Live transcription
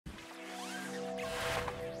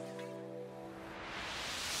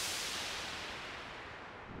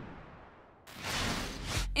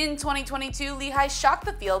In 2022, Lehigh shocked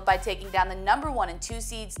the field by taking down the number 1 and 2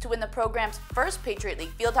 seeds to win the program's first Patriot League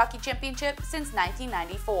field hockey championship since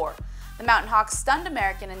 1994. The Mountain Hawks stunned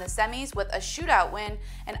American in the semis with a shootout win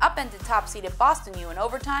and upended top-seeded Boston U in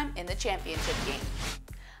overtime in the championship game.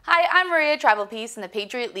 Hi, I'm Maria Tribal Peace in the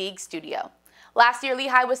Patriot League studio. Last year,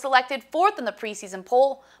 Lehigh was selected 4th in the preseason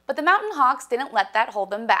poll, but the Mountain Hawks didn't let that hold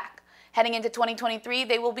them back. Heading into 2023,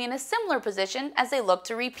 they will be in a similar position as they look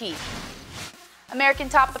to repeat. American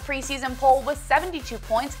topped the preseason poll with 72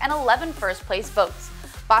 points and 11 first-place votes.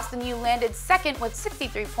 Boston U landed second with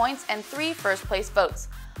 63 points and 3 first-place votes.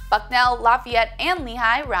 Bucknell, Lafayette, and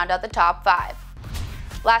Lehigh round out the top 5.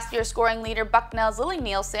 Last year's scoring leader Bucknell's Lily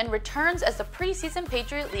Nielsen returns as the preseason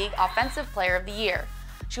Patriot League Offensive Player of the Year.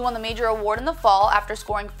 She won the major award in the fall after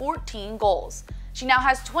scoring 14 goals. She now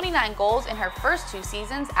has 29 goals in her first 2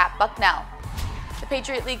 seasons at Bucknell. The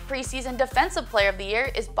Patriot League preseason Defensive Player of the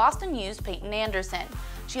Year is Boston U's Peyton Anderson.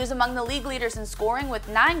 She was among the league leaders in scoring with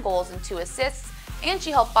 9 goals and 2 assists, and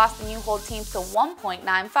she helped Boston U hold teams to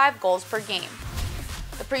 1.95 goals per game.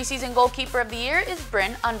 The preseason Goalkeeper of the Year is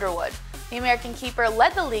Bryn Underwood. The American keeper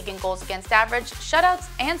led the league in goals against average, shutouts,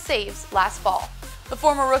 and saves last fall. The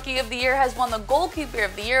former Rookie of the Year has won the Goalkeeper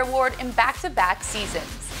of the Year award in back-to-back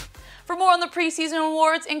seasons. For more on the preseason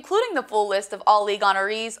awards, including the full list of all league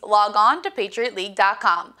honorees, log on to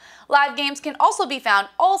patriotleague.com. Live games can also be found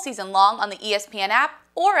all season long on the ESPN app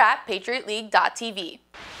or at patriotleague.tv.